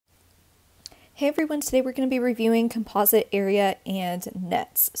Hey everyone, today we're going to be reviewing composite area and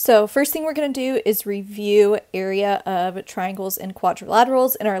nets. So first thing we're going to do is review area of triangles and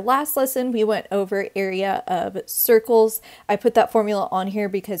quadrilaterals. In our last lesson, we went over area of circles. I put that formula on here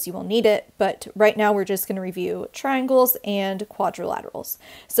because you will need it, but right now we're just going to review triangles and quadrilaterals.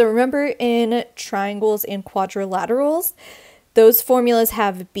 So remember, in triangles and quadrilaterals, those formulas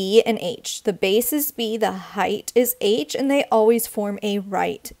have B and H. The base is B, the height is H, and they always form a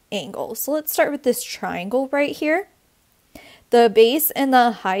right angle. So let's start with this triangle right here. The base and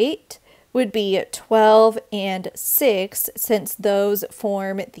the height would be 12 and 6, since those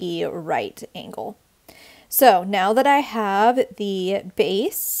form the right angle. So now that I have the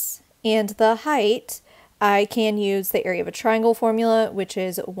base and the height, I can use the area of a triangle formula, which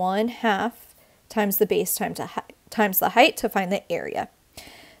is 1/2 times the base times the height to find the area.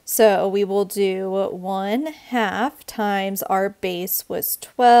 So we will do 1/2 times our base was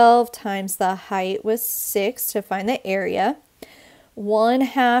 12 times the height was 6 to find the area.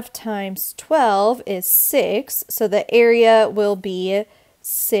 1/2 times 12 is 6, so the area will be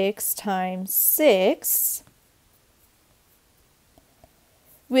 6 times 6,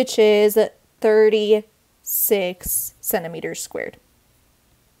 which is 36 centimeters squared.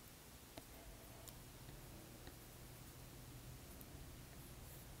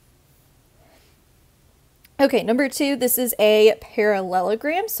 Okay, number 2, this is a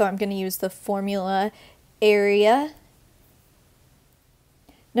parallelogram, so I'm going to use the formula area.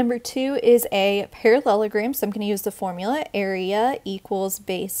 Number 2 is a parallelogram, so I'm going to use the formula area equals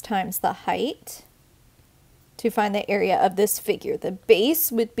base times the height to find the area of this figure. The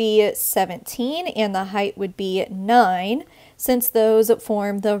base would be 17 and the height would be 9, since those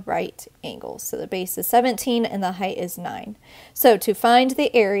form the right angle. So the base is 17 and the height is 9. So to find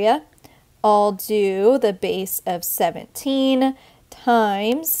the area, I'll do the base of 17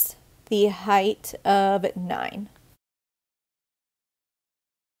 times the height of 9.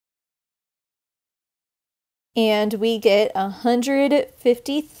 And we get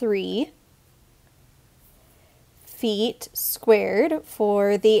 153 feet squared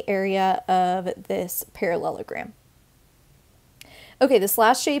for the area of this parallelogram. Okay, this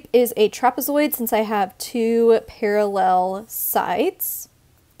last shape is a trapezoid, since I have 2 parallel sides.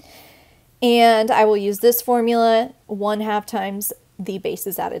 And I will use this formula, 1/2 times the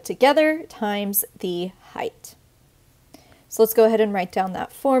bases added together times the height. So let's go ahead and write down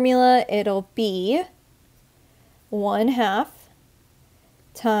that formula. It'll be 1/2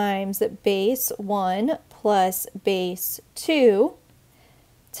 times base 1 plus base 2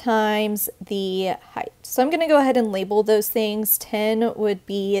 times the height. So I'm going to go ahead and label those things. 10 would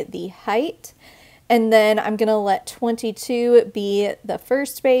be the height. And then I'm going to let 22 be the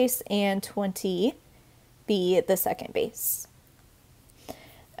first base and 20 be the second base.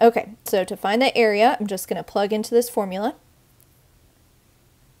 Okay, so to find the area, I'm just going to plug into this formula.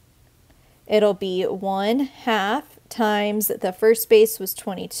 It'll be 1/2 times the first base was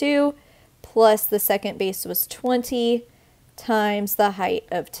 22 plus the second base was 20 times the height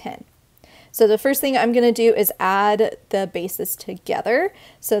of 10. So the first thing I'm going to do is add the bases together.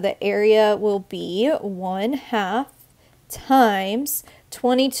 So the area will be 1/2 times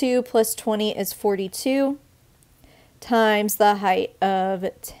 22 plus 20 is 42 times the height of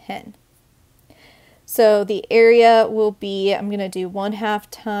 10. So the area will be, I'm going to do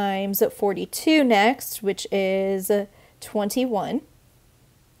 1/2 times 42 next, which is 21,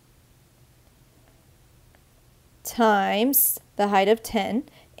 times the height of 10.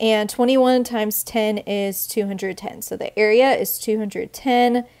 And 21 times 10 is 210. So the area is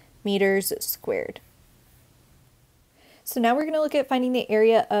 210 meters squared. So now we're going to look at finding the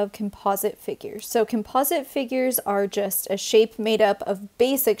area of composite figures. So composite figures are just a shape made up of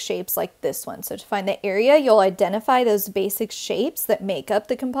basic shapes like this one. So to find the area, you'll identify those basic shapes that make up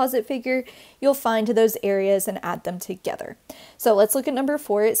the composite figure. You'll find those areas and add them together. So let's look at number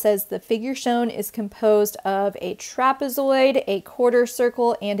 4. It says the figure shown is composed of a trapezoid, a quarter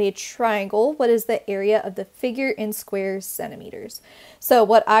circle, and a triangle. What is the area of the figure in square centimeters? So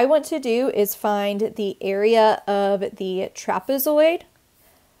what I want to do is find the area of the trapezoid,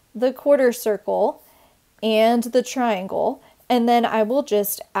 the quarter circle, and the triangle, and then I will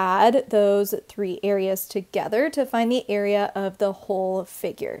just add those 3 areas together to find the area of the whole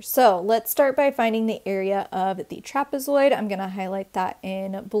figure. So let's start by finding the area of the trapezoid. I'm going to highlight that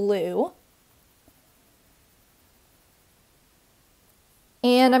in blue.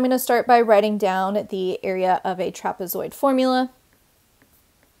 And I'm going to start by writing down the area of a trapezoid formula,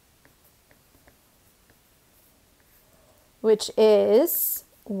 which is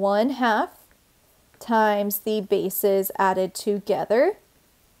 1/2 times the bases added together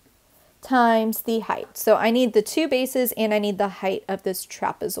times the height. So I need the two bases and I need the height of this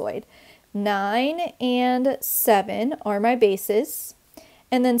trapezoid. 9 and 7 are my bases,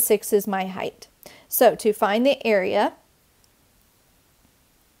 and then 6 is my height. So to find the area,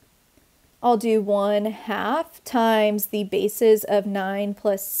 I'll do 1/2 times the bases of 9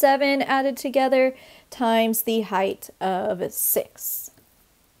 plus 7 added together times the height of 6.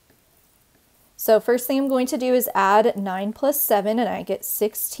 So first thing I'm going to do is add 9 plus 7 and I get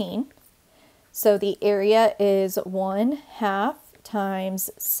 16. So the area is 1/2 times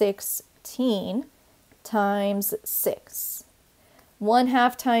 16 times 6.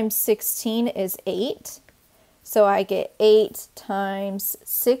 1/2 times 16 is 8. So I get 8 times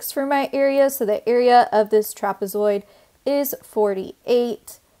 6 for my area. So the area of this trapezoid is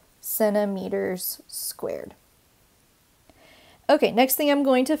 48 centimeters squared. Okay, next thing I'm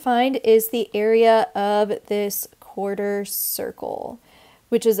going to find is the area of this quarter circle,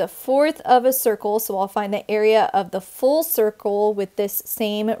 which is 1/4 of a circle. So I'll find the area of the full circle with this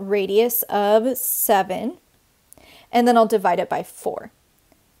same radius of 7, and then I'll divide it by 4.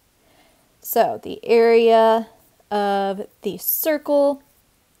 So the area of the circle,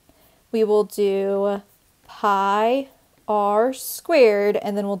 we will do pi r squared,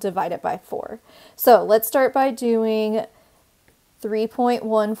 and then we'll divide it by 4. So let's start by doing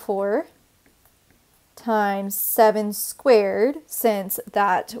 3.14 times 7 squared, since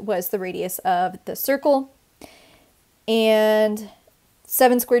that was the radius of the circle. And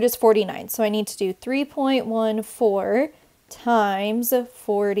 7 squared is 49. So I need to do 3.14 times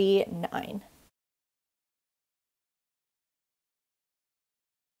 49.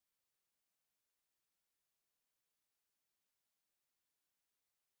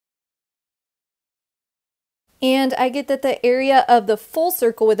 And I get that the area of the full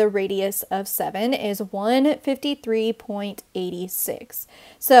circle with a radius of 7 is 153.86.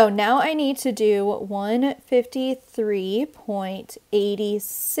 So now I need to do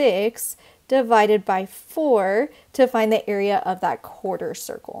 153.86 divided by 4 to find the area of that quarter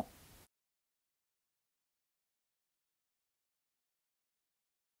circle.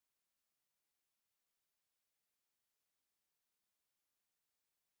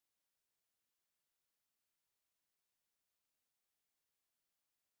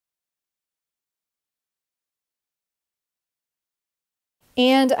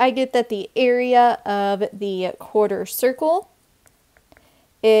 And I get that the area of the quarter circle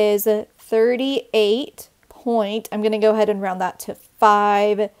is 38 point, I'm going to go ahead and round that to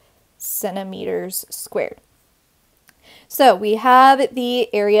 5 centimeters squared. So we have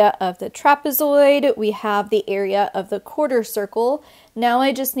the area of the trapezoid, we have the area of the quarter circle. Now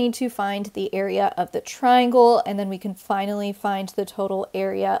I just need to find the area of the triangle, and then we can finally find the total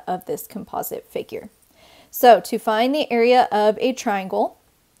area of this composite figure. So to find the area of a triangle,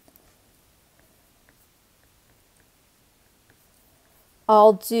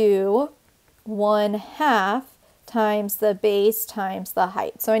 I'll do 1/2 times the base times the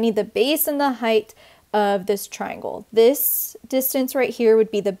height. So I need the base and the height of this triangle. This distance right here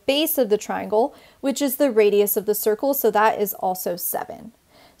would be the base of the triangle, which is the radius of the circle, so that is also 7.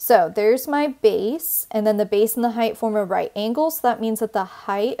 So there's my base, and then the base and the height form a right angle, so that means that the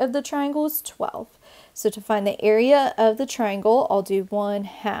height of the triangle is 12. So to find the area of the triangle, I'll do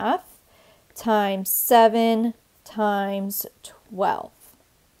 1/2 times 7 times 12.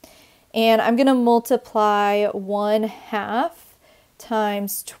 And I'm going to multiply 1/2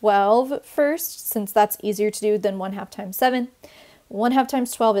 times 12 first, since that's easier to do than 1/2 times 7. 1/2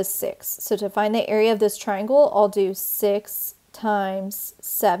 times 12 is 6. So to find the area of this triangle, I'll do 6 times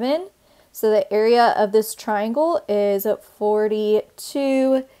 7. So the area of this triangle is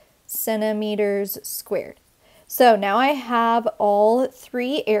 42 centimeters squared. So now I have all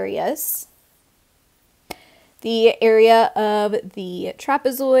three areas. The area of the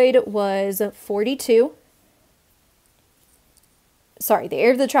trapezoid was 42. Sorry, the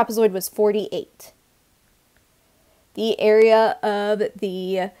area of the trapezoid was 48. The area of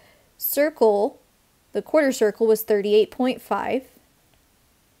the circle, the quarter circle, was 38.5.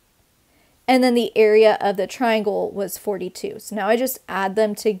 And then the area of the triangle was 42. So now I just add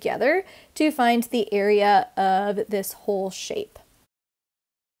them together to find the area of this whole shape.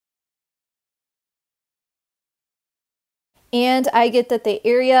 And I get that the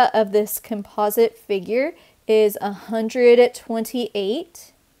area of this composite figure is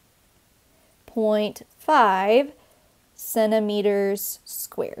 128.5 centimeters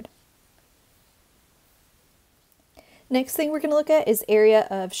squared. Next thing we're going to look at is area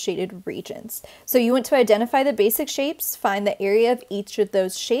of shaded regions. So you want to identify the basic shapes, find the area of each of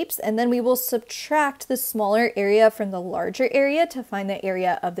those shapes, and then we will subtract the smaller area from the larger area to find the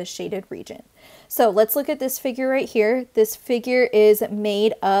area of the shaded region. So let's look at this figure right here. This figure is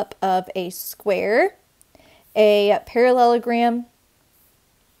made up of a square, a parallelogram,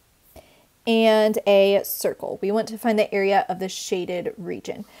 and a circle. We want to find the area of the shaded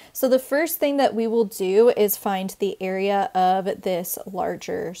region. So the first thing that we will do is find the area of this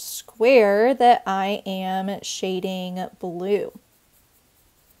larger square that I am shading blue.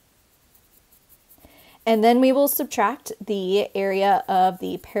 And then we will subtract the area of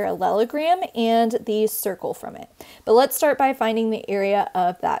the parallelogram and the circle from it. But let's start by finding the area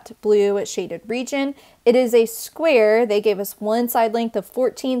of that blue shaded region. It is a square. They gave us one side length of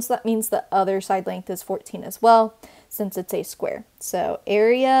 14, so that means the other side length is 14 as well, since it's a square. So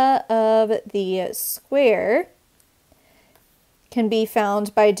area of the square can be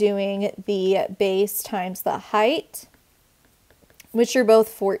found by doing the base times the height, which are both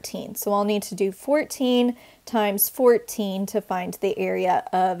 14. So I'll need to do 14 times 14 to find the area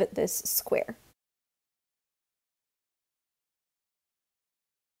of this square.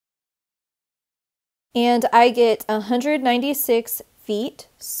 And I get 196 feet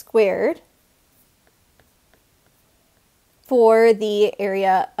squared for the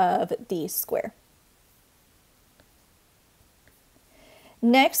area of the square.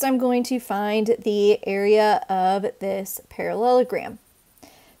 Next, I'm going to find the area of this parallelogram.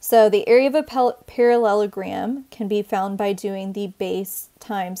 So the area of a parallelogram can be found by doing the base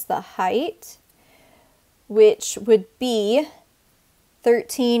times the height, which would be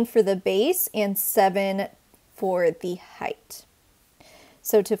 13 for the base and 7 for the height.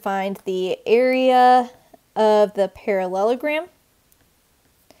 So to find the area of the parallelogram,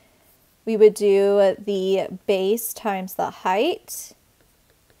 we would do the base times the height,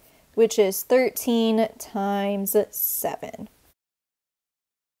 which is 13 times 7.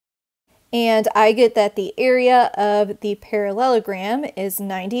 And I get that the area of the parallelogram is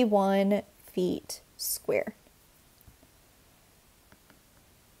 91 feet square.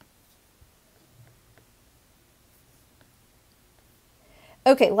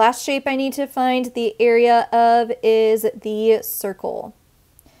 Okay, last shape I need to find the area of is the circle.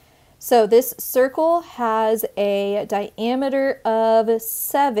 So this circle has a diameter of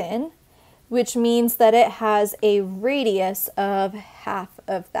 7, which means that it has a radius of half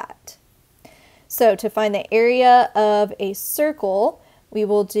of that. So to find the area of a circle, we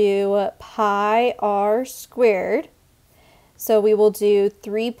will do pi r squared. So we will do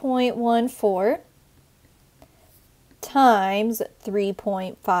 3.14 times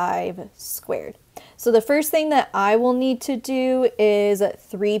 3.5 squared. So the first thing that I will need to do is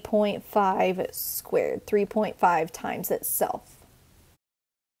 3.5 squared, 3.5 times itself.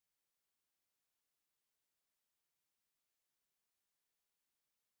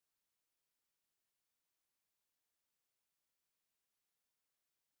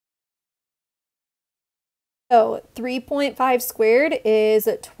 So 3.5 squared is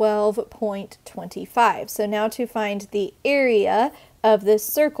 12.25. So now to find the area of this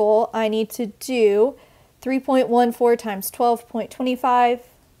circle, I need to do 3.14 times 12.25,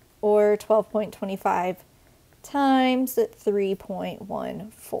 or 12.25 times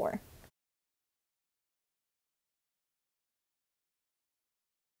 3.14.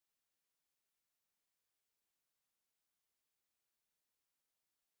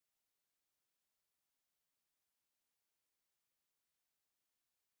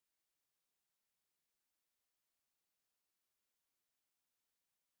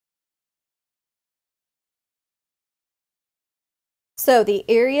 So the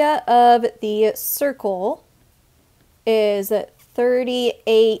area of the circle is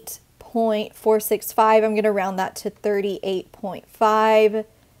 38.465. I'm going to round that to 38.5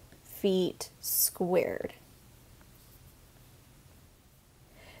 feet squared.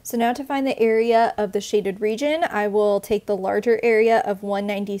 So now to find the area of the shaded region, I will take the larger area of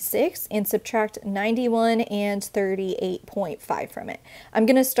 196 and subtract 91 and 38.5 from it. I'm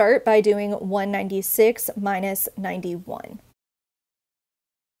going to start by doing 196 minus 91.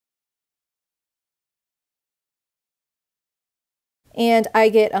 And I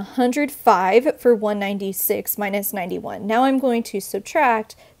get 105 for 196 minus 91. Now I'm going to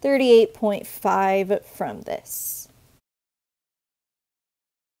subtract 38.5 from this.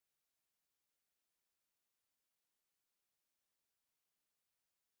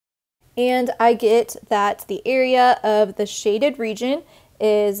 And I get that the area of the shaded region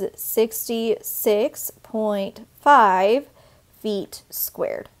is 66.5 feet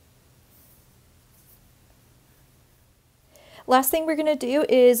squared. Last thing we're going to do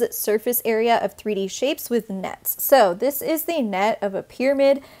is surface area of 3D shapes with nets. So this is the net of a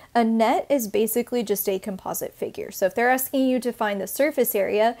pyramid. A net is basically just a composite figure. So if they're asking you to find the surface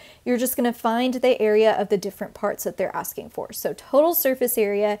area, you're just going to find the area of the different parts that they're asking for. So total surface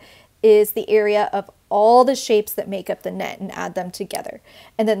area is the area of all the shapes that make up the net and add them together.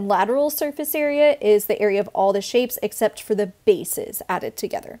 And then lateral surface area is the area of all the shapes except for the bases added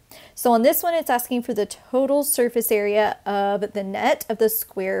together. So on this one, it's asking for the total surface area of the net of the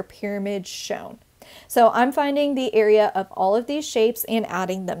square pyramid shown. So I'm finding the area of all of these shapes and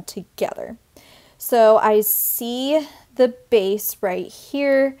adding them together. So I see the base right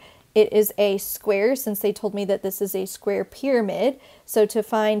here. It is a square since they told me that this is a square pyramid. So to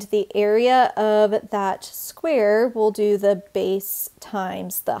find the area of that square, we'll do the base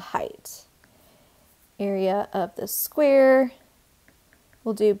times the height. Area of the square,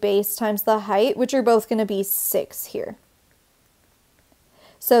 we'll do base times the height, which are both going to be 6 here.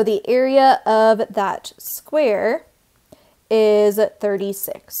 So the area of that square is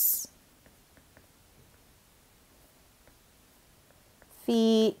 36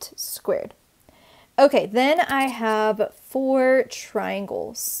 feet squared. Okay, then I have 4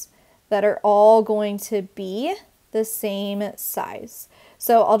 triangles that are all going to be the same size.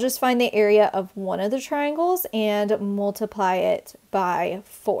 So I'll just find the area of one of the triangles and multiply it by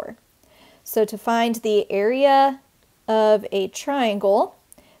 4. So to find the area of a triangle,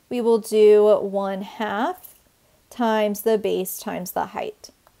 we will do 1/2 times the base times the height.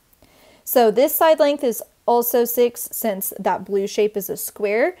 So this side length is also 6 since that blue shape is a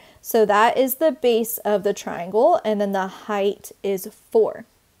square. So that is the base of the triangle, and then the height is 4.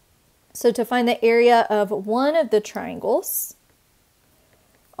 So to find the area of one of the triangles,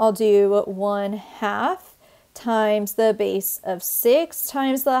 I'll do 1/2 times the base of 6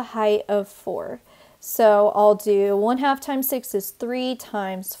 times the height of 4. So I'll do 1/2 times 6 is 3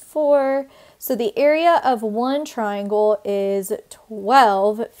 times 4. So the area of one triangle is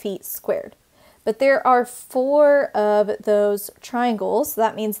 12 feet squared. But there are 4 of those triangles.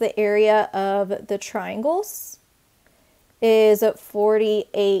 That means the area of the triangles is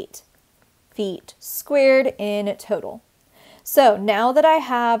 48 feet squared in total. So now that I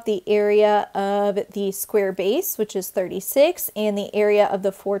have the area of the square base, which is 36, and the area of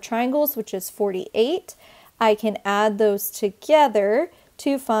the 4 triangles, which is 48, I can add those together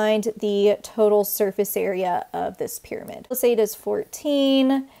to find the total surface area of this pyramid. Plus 8 is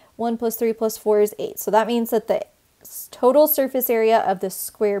 14. 1 plus 3 plus 4 is 8. So that means that the total surface area of the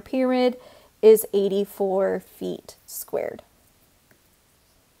square pyramid is 84 feet squared.